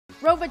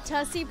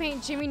Robotussi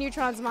paint Jimmy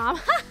Neutron's mom.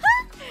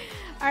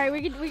 All right,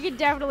 we could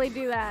definitely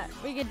do that.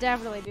 We could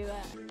definitely do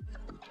that.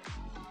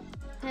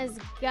 Has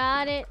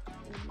got it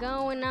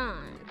going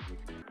on.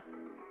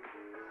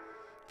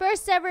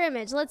 First ever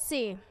image. Let's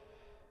see.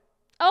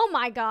 Oh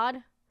my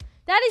god,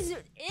 that is.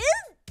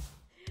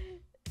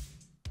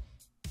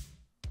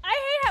 I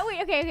hate how.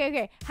 Wait.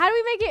 Okay. How do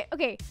we make it?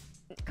 Okay,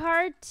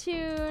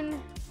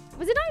 Cartoon.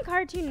 Was it on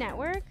Cartoon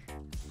Network?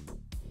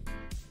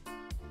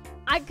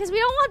 Because we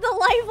don't want the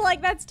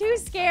lifelike. That's too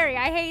scary.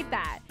 I hate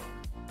that.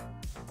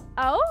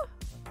 Oh?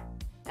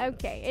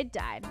 Okay, it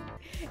died.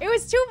 It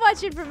was too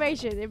much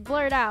information. It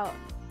blurred out.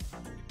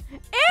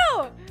 Ew!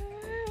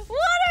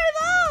 What are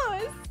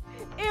those?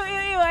 Ew,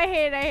 I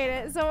hate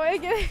it. So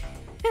again.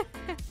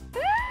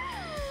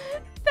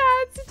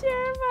 That's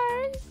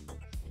terrifying.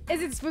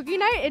 Is it spooky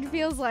night? It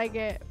feels like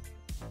it.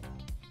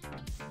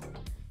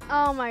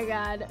 Oh my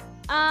god.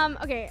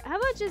 Okay, how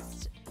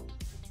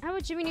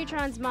about Jimmy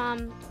Neutron's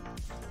mom?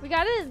 We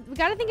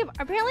gotta think of,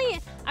 apparently,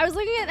 I was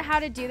looking at how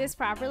to do this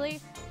properly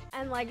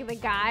and like the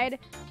guide.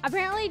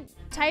 Apparently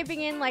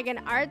typing in like an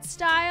art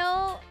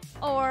style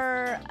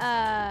or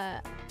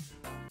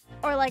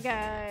like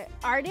a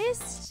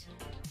artist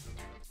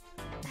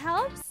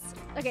helps.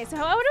 Okay, so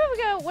what do we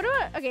go,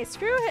 okay,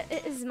 screw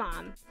his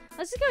mom.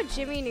 Let's just go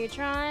Jimmy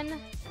Neutron,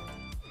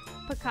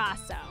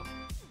 Picasso.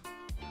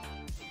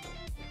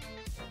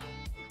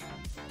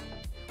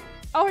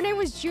 Oh, her name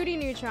was Judy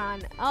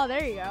Neutron. Oh,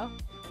 there you go.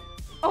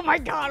 Oh my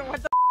god,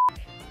 what the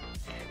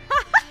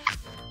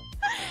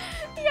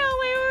Yo,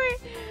 wait.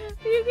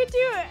 You could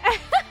do it.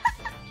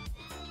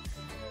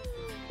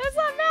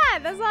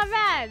 That's not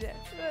bad.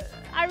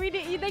 I mean,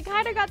 they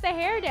kind of got the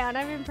hair down.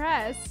 I'm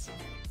impressed.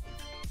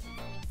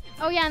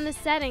 Oh yeah, and the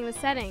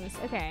settings.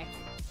 Okay.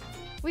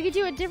 We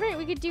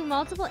could do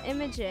multiple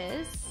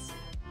images.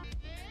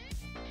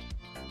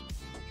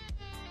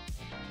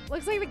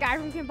 Looks like the guy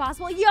from Kim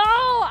Possible. Yo,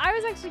 I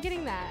was actually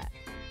getting that.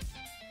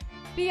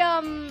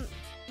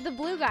 The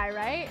blue guy,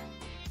 right?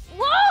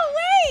 Whoa,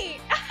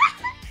 wait!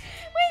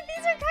 Wait,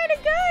 these are kind of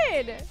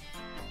good.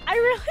 I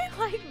really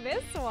like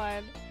this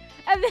one.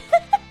 And then,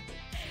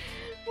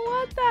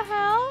 what the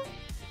hell?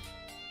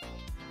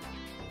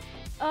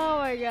 Oh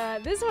my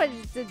god, this one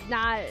did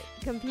not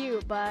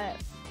compute, but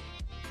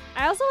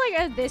I also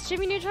like this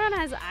Jimmy Neutron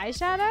has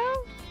eyeshadow.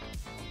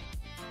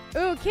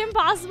 Ooh, Kim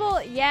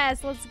Possible,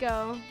 yes, let's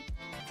go.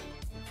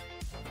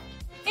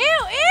 Ew! Ew!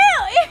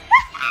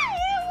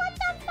 What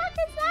the fuck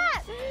is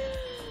that?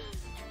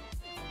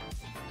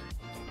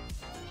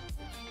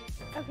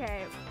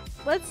 Okay,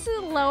 let's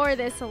lower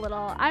this a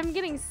little. I'm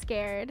getting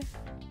scared.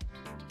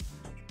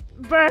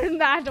 Burn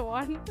that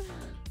one.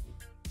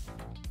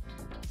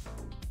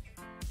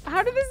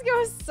 How did this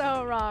go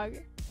so wrong?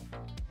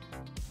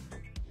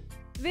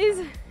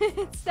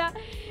 It's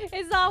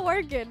not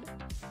working.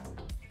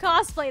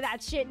 Cosplay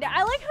that shit.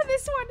 I like how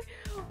this one,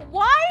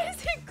 why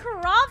is it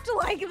cropped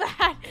like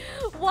that?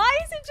 Why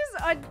is it just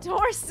a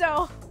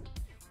torso?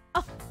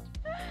 Oh,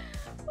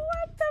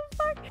 what the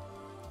fuck?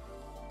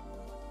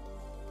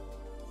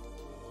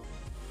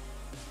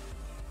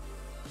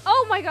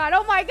 Oh my god,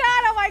 oh my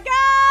god, oh my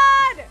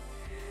god!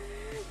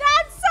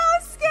 That's so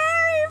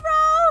scary,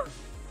 bro!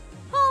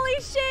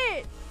 Holy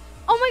shit!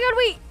 Oh my god,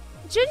 wait.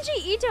 Junji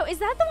Ito, is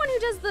that the one who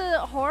does the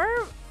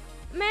horror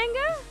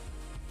manga?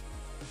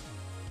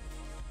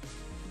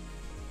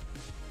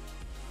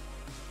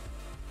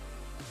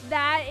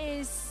 That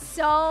is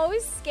so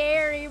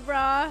scary,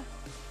 bruh.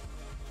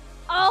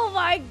 Oh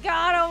my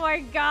god, oh my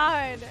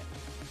god.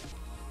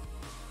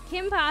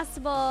 Kim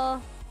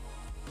Possible.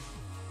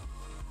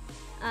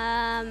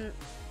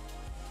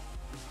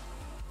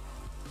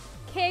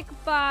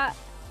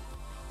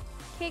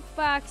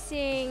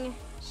 Kickboxing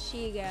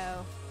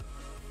Shigo.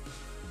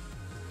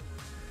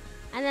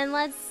 And then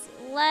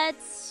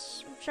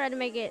let's try to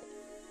make it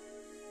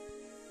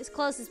as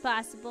close as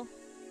possible.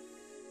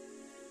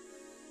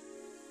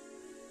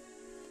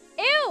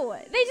 Ew!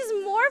 They just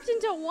morphed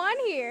into one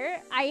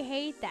here. I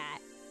hate that.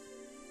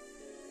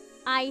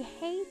 I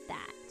hate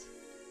that.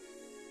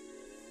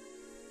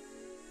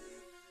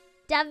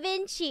 Da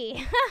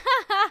Vinci.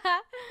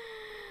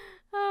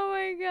 Oh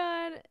my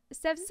god.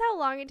 Steps is how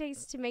long it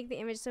takes to make the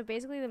image. So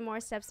basically the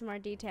more steps, the more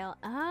detail.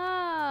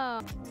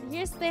 Oh.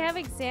 Here's, they have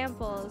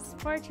examples.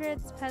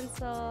 Portraits,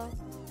 pencil.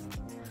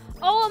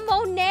 Oh, a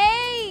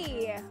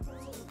Monet.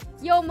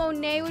 Yo,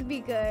 Monet would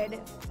be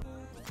good.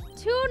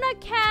 Tuna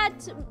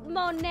Cat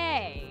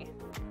Monet.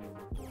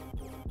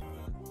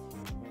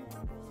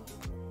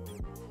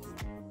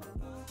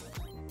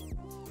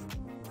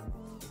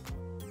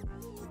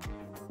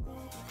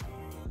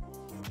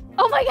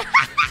 Oh my god.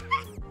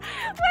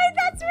 Wait,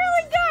 that's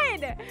really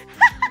good.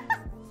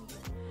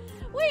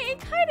 Wait, it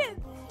kind of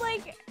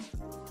like.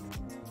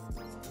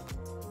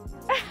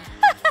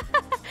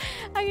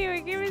 Okay,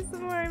 wait, give me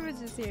some more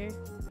images here.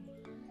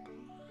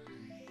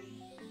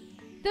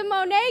 The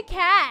Monet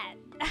cat.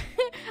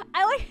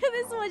 I like how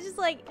this was just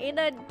like in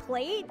a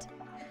plate.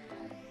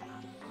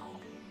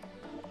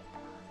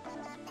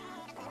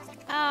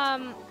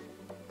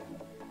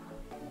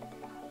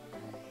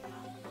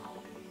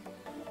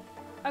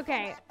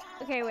 Okay.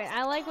 Okay, wait.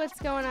 I like what's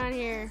going on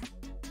here.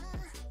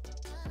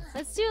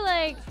 Let's do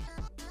like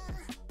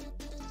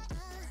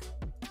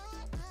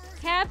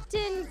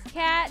Captain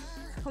Cat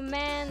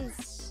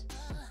commands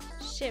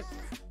ship.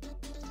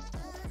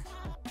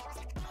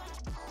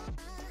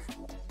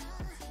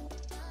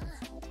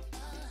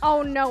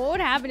 Oh no, what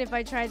would happen if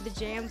I tried the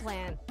jam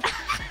plant? Wait,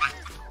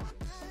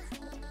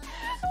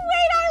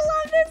 I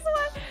love this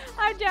one.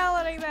 I'm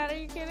downloading that, are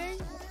you kidding?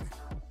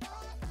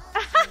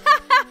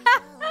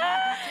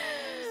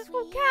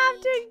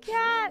 Captain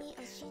Cat.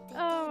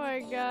 Oh my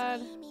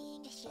god.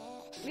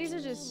 These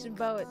are just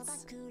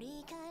boats.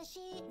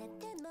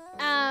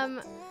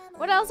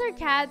 What else are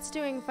cats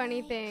doing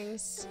funny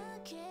things?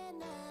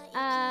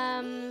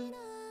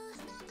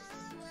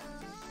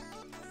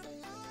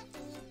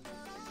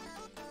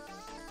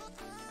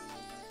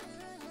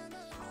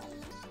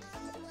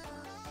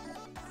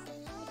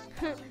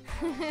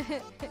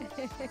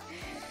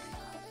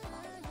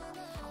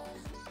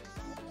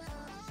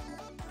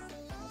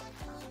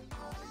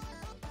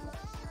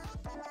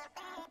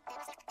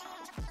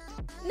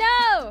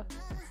 No!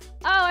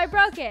 Oh, I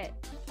broke it.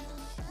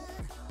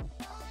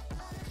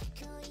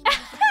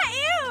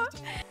 Ew!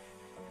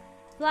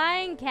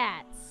 Flying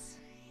cats.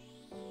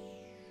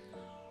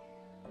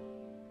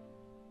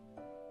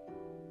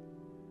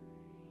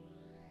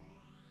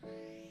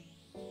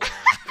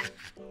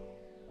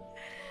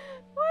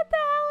 What the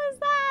hell is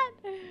that?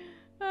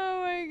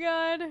 Oh my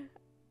god.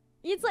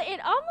 It's like,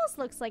 it almost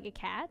looks like a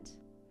cat.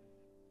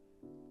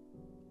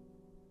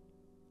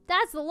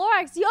 That's the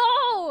Lorax.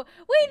 Yo!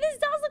 Wait, this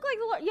does look like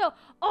the Lorax. Yo.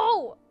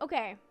 Oh,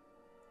 okay.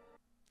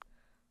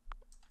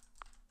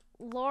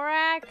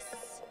 Lorax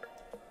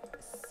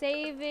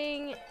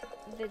saving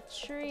the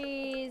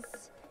trees.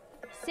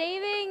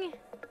 Saving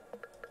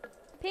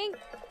pink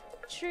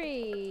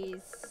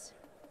trees.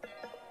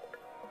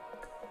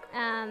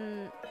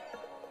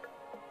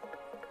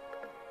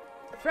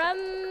 From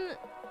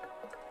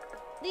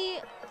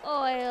the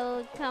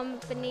oil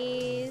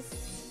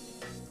companies.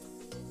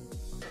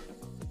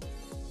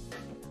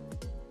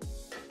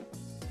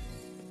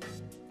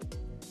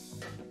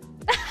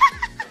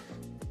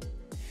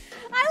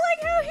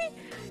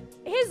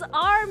 His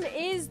arm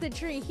is the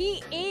tree.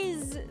 He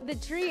is the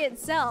tree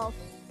itself.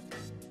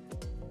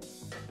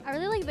 I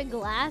really like the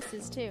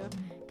glasses too.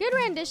 Good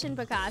rendition,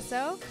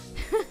 Picasso.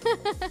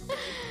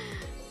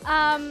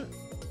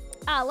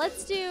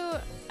 Let's do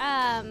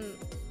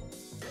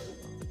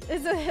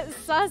it's a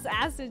sus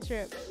acid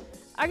trip.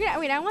 Okay, I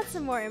mean, I want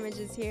some more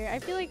images here. I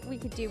feel like we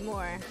could do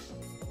more.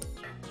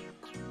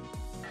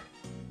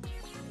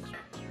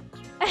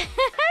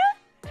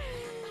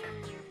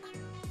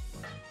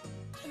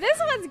 This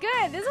one's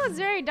good. This one's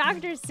very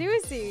Dr.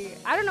 Seuss-y.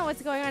 I don't know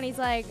what's going on. He's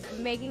like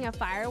making a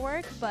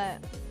firework, but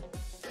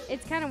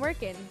it's kind of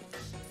working.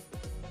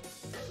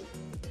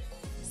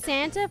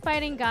 Santa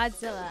fighting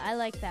Godzilla. I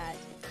like that.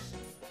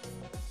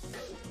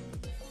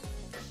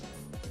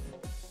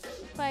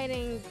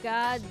 Fighting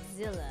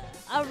Godzilla.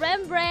 A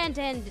Rembrandt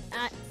and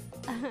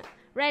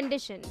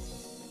rendition.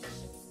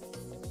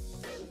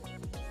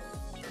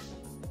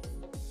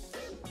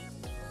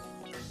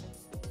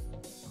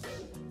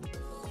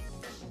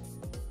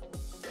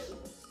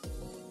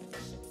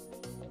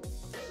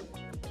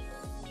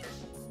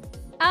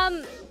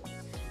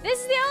 This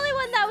is the only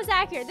one that was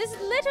accurate. This is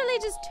literally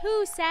just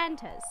two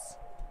Santas.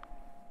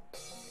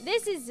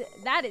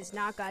 That is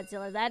not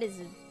Godzilla. That is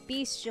a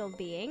bestial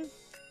being.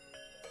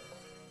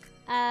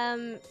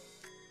 In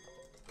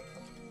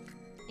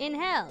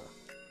hell.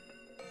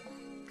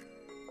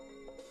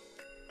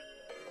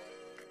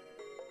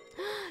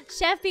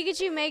 Chef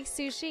Pikachu makes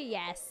sushi?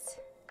 Yes.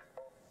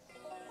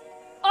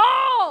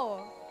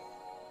 Oh!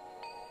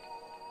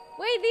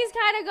 Wait, these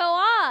kind of go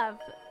off.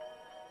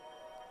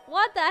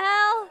 What the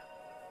hell?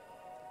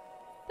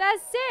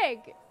 That's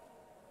sick.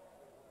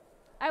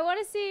 I want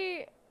to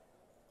see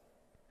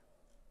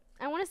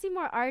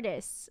more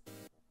artists.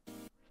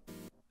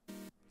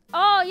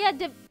 Oh, yeah,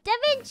 Da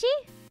Vinci.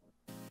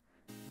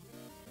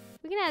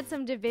 We can add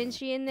some Da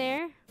Vinci in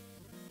there.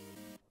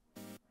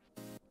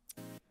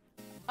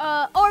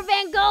 Or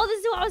Van Gogh. This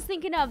is what I was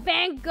thinking of.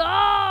 Van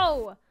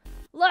Gogh.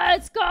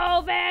 Let's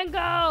go, Van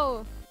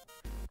Gogh.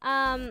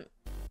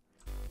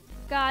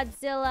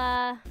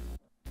 Godzilla.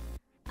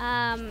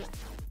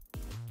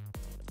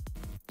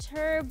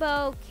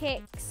 Turbo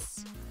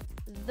Kicks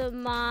the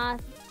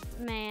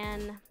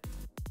Mothman.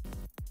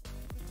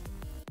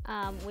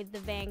 With the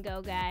Van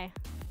Gogh guy.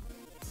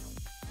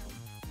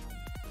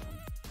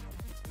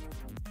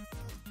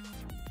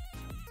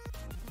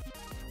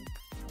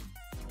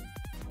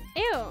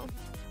 Ew.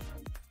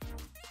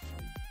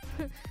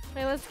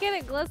 Wait, let's get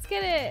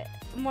it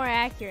more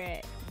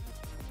accurate.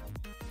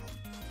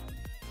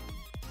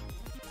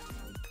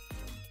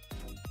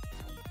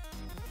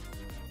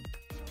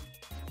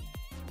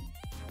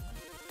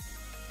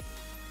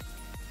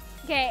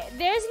 Okay,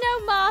 there's no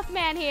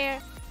Mothman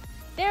here.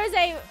 There's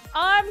a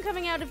arm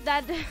coming out of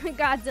that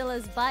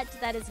Godzilla's butt.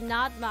 That is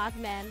not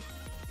Mothman.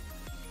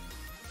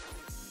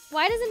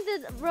 Why doesn't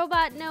the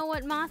robot know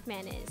what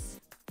Mothman is?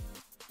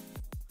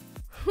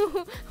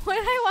 What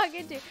did I walk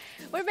into?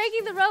 We're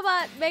making the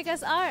robot make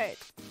us art.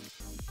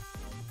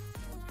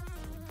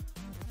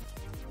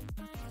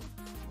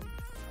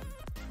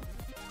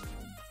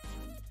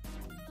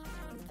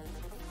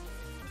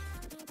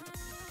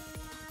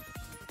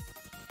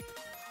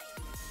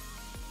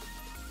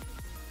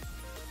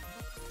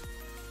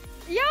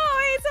 Yo,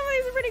 wait, some of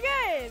these are pretty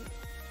good.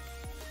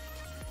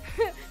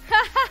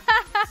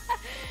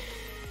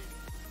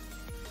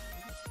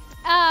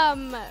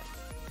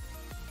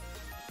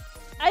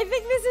 I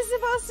think this is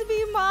supposed to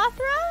be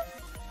Mothra.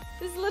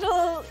 This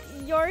little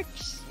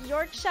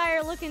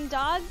Yorkshire-looking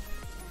dog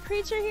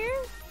creature here.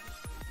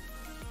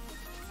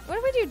 What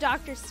if we do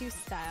Dr. Seuss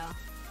style?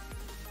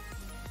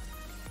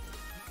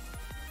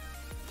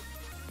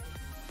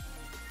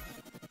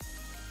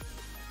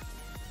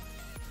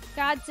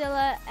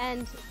 Godzilla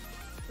and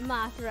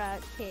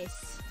Mothra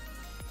case.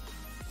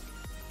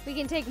 We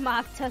can take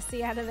Moth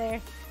Tussie out of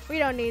there. We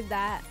don't need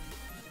that.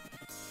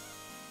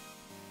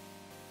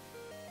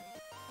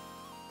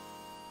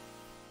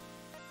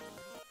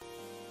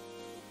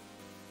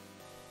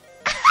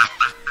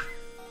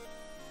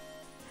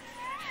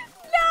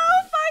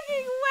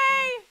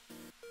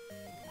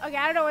 Okay,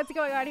 I don't know what's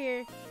going on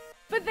here.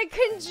 But the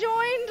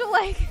conjoined,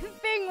 like,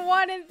 thing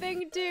 1 and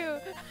thing 2.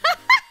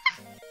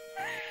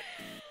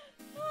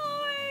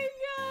 Oh my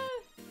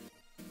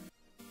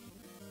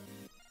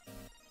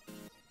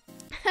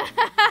god.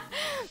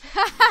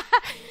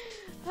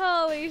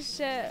 Holy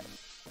shit.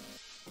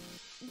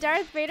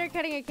 Darth Vader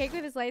cutting a cake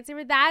with his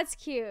lightsaber? That's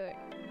cute.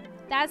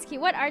 That's cute.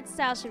 What art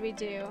style should we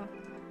do?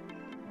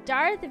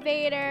 Darth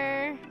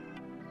Vader.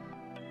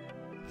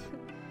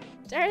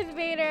 Darth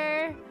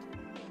Vader.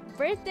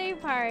 Birthday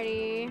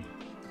party.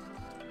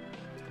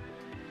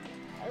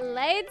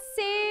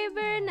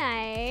 Lightsaber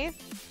knife.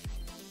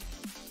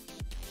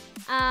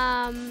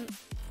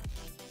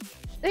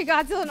 The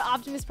Godzilla and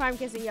Optimus Prime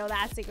kissing. Yo,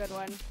 that's a good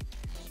one.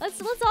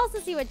 Let's also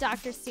see what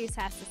Dr. Seuss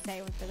has to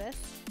say for this.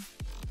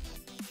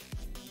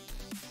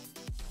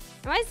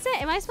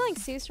 Am I spelling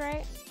Seuss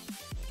right?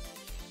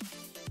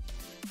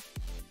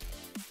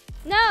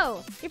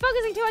 No! You're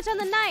focusing too much on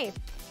the knife.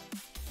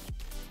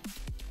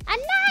 A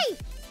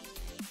knife!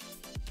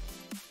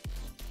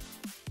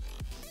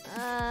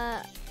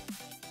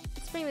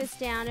 Let's bring this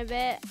down a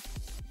bit.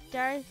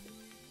 Darth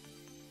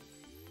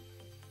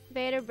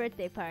Vader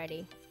birthday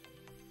party.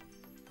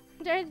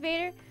 Darth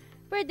Vader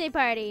birthday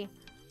party.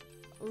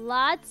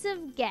 Lots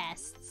of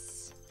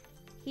guests.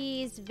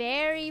 He's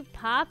very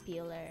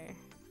popular.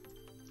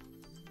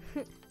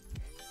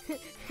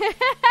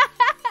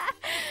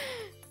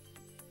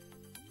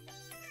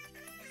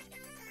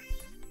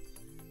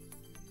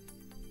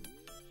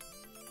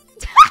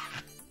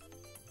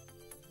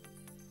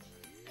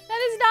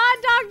 That is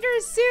not Dr.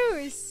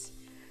 Seuss.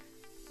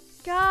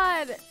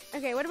 God.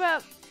 Okay, what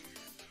about...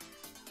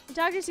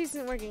 Dr. Seuss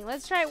isn't working.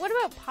 Let's try... What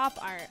about pop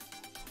art?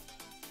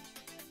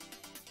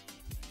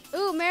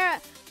 Ooh,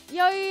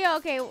 Yo.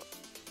 Okay.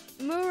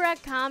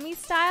 Murakami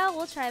style?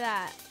 We'll try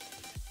that.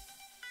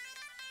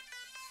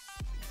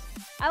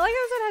 I like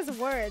how this one has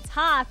words.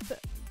 Hoth.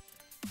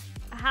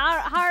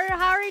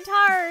 Harry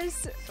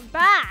Tars.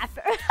 Bath.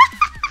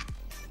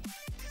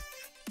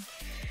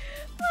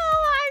 Oh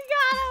my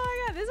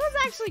god. This one's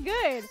actually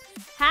good.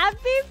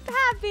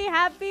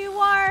 Happy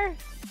war.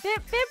 50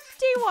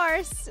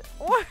 wars.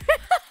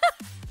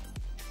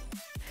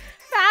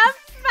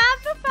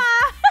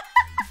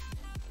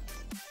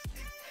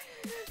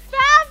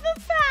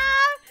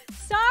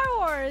 Star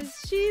Wars.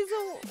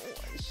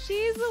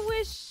 She's a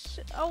wish.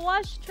 A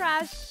wash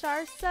trash.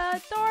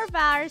 Sharsa.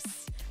 Thorvars.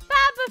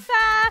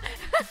 Fa.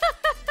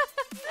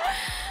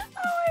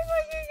 Oh my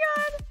fucking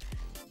god.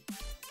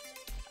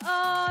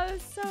 Oh,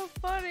 that's so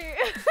funny.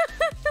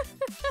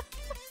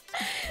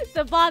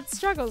 The bot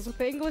struggles with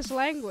the English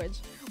language.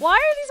 Why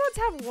are these ones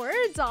have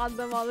words on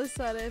them all of a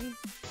sudden?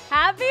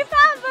 Happy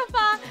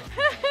Fa.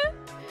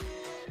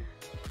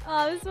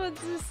 Oh, this one's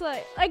just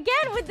like,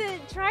 again with the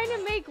trying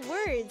to make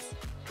words.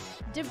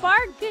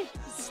 Debark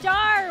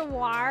Star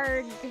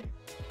Warg.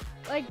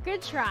 Like,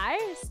 good try.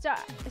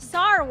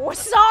 Star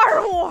Wars.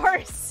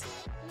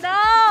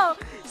 No!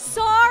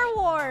 Star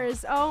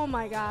Wars. Oh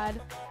my god.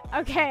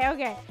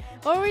 Okay.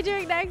 What are we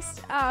doing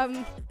next?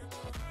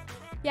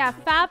 Yeah,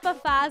 Fa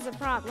is a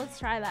prompt. Let's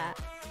try that.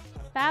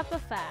 Fa.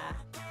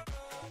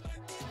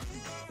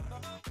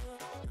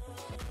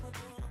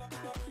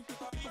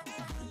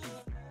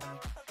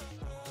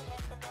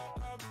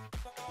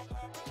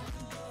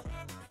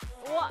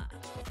 What?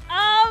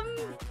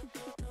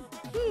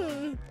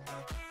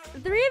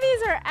 3 of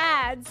these are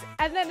ads,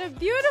 and then a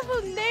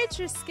beautiful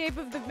naturescape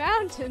of the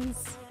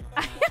mountains.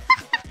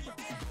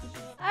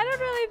 I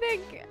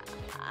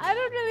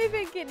don't really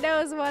think it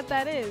knows what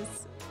that is.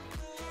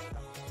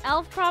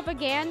 Elf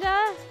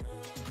propaganda?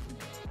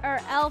 Or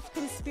elf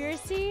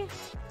conspiracy?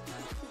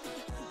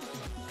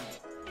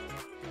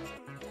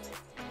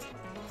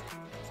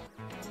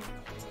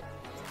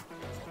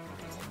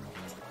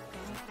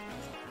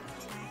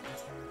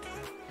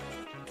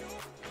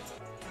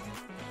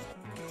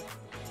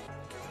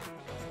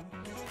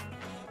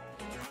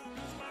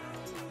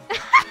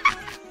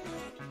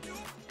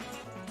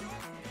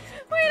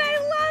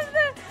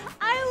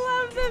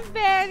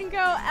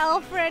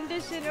 elf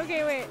rendition.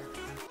 Okay, wait.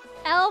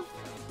 Elf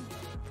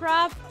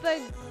propaganda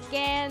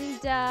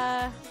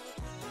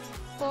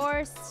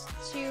forced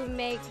to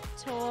make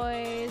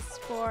toys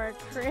for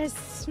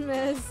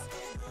Christmas.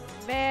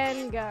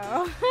 Van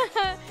Gogh.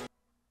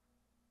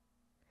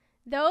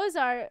 Those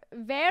are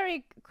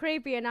very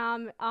creepy and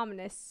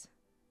ominous.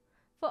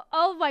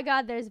 Oh my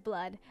god, there's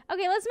blood.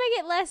 Okay, let's make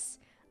it less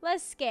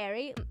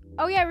scary.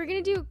 Oh yeah, we're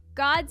gonna do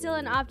Godzilla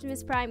and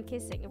Optimus Prime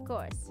kissing, of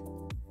course.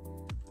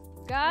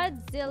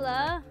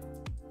 Godzilla,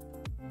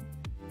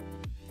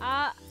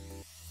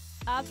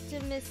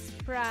 Optimus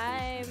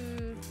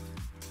Prime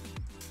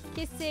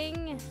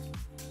kissing.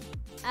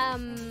 A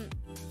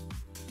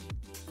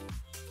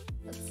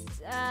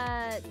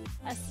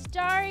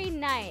Starry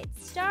Night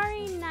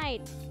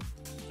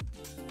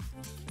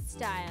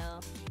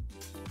style.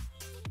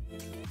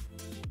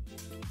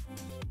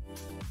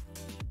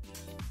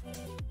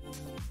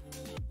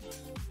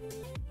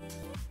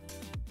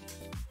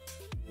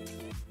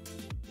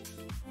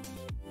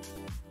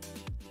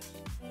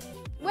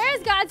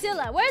 Where's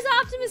Godzilla? Where's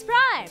Optimus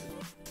Prime?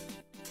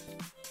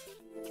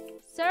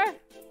 Sir?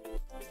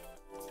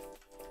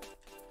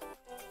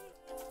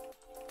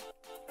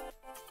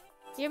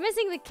 You're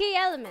missing the key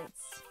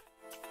elements.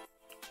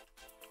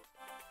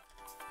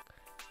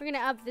 We're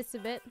gonna up this a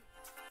bit.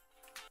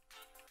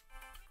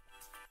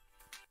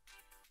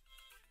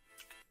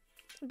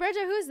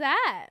 Berta, who's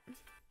that?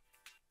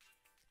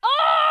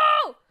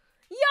 Oh!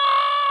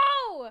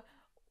 Yo!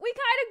 We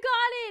kind of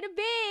got it a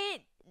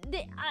bit.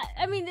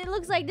 I mean, it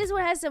looks like this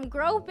one has some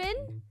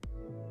groping.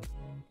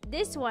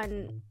 This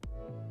one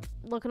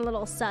looking a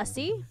little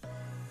sussy.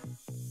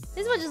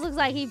 This one just looks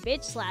like he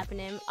bitch slapping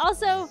him.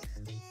 Also,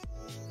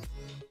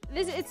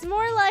 it's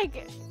more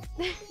like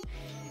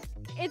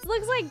it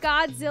looks like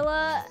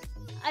Godzilla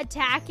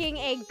attacking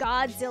a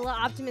Godzilla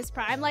Optimus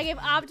Prime. Like if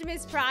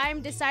Optimus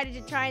Prime decided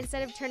to try,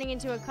 instead of turning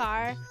into a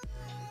car,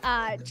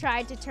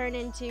 tried to turn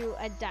into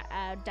a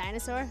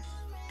dinosaur.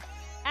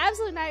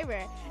 Absolute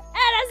nightmare.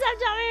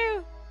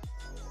 NSFW!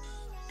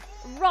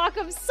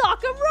 Rock'em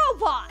sock'em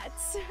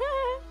robots!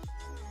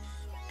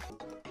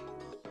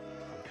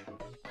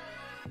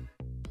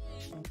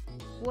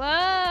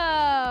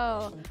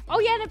 Whoa! Oh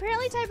yeah, and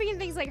apparently typing in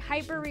things like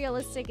hyper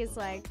realistic is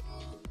like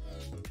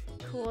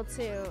cool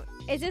too.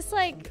 Is this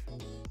like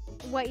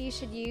what you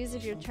should use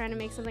if you're trying to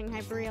make something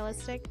hyper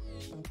realistic?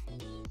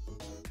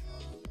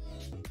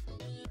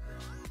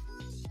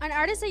 An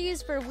artist I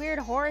use for weird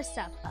horror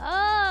stuff.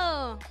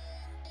 Oh!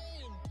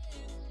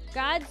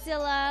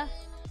 Godzilla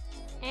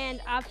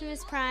and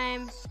Optimus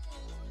Prime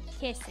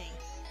kissing.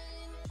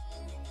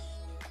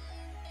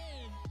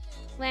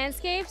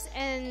 Landscapes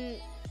and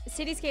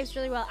cityscapes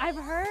really well. I've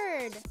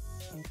heard.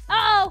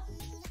 Uh-oh!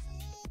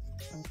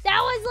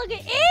 That one's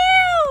looking,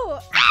 ew!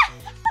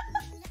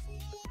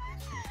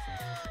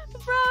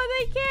 Bro,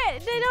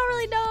 they don't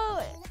really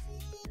know.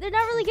 They're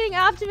not really getting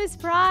Optimus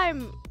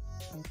Prime.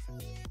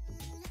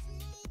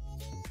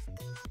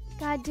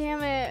 God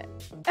damn it.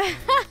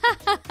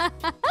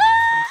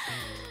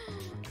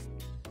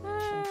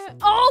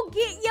 Oh,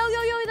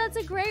 yo, that's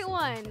a great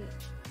one.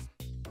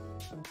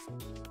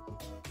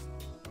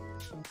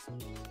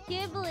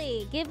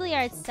 Ghibli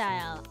art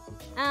style.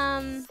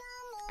 All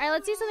right,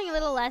 let's do something a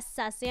little less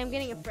sussy. I'm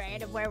getting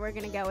afraid of where we're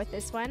gonna go with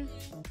this one.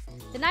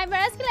 The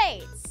nightmare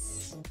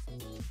escalates.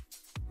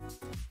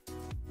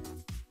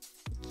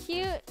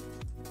 Cute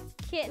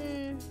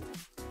kitten,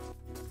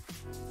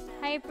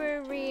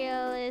 hyper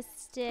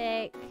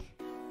realistic,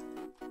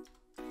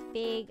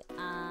 big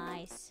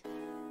eyes.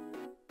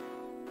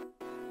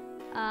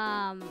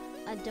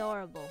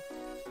 Adorable.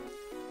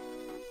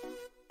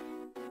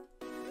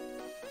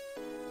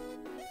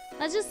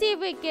 Let's just see if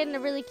we can get a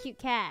really cute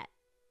cat.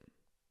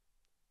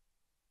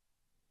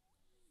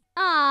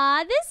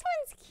 Aw, this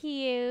one's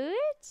cute.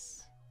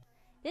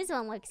 This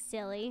one looks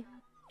silly.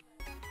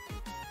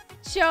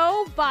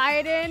 Joe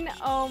Biden.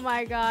 Oh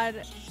my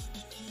god.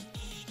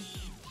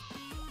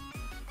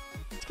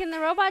 Can the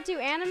robot do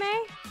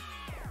anime?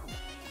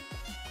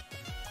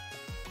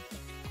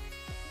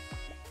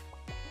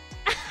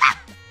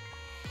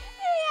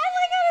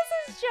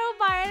 Joe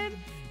Biden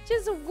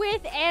just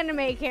with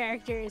anime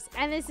characters,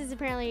 and this is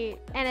apparently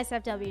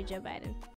NSFW Joe Biden.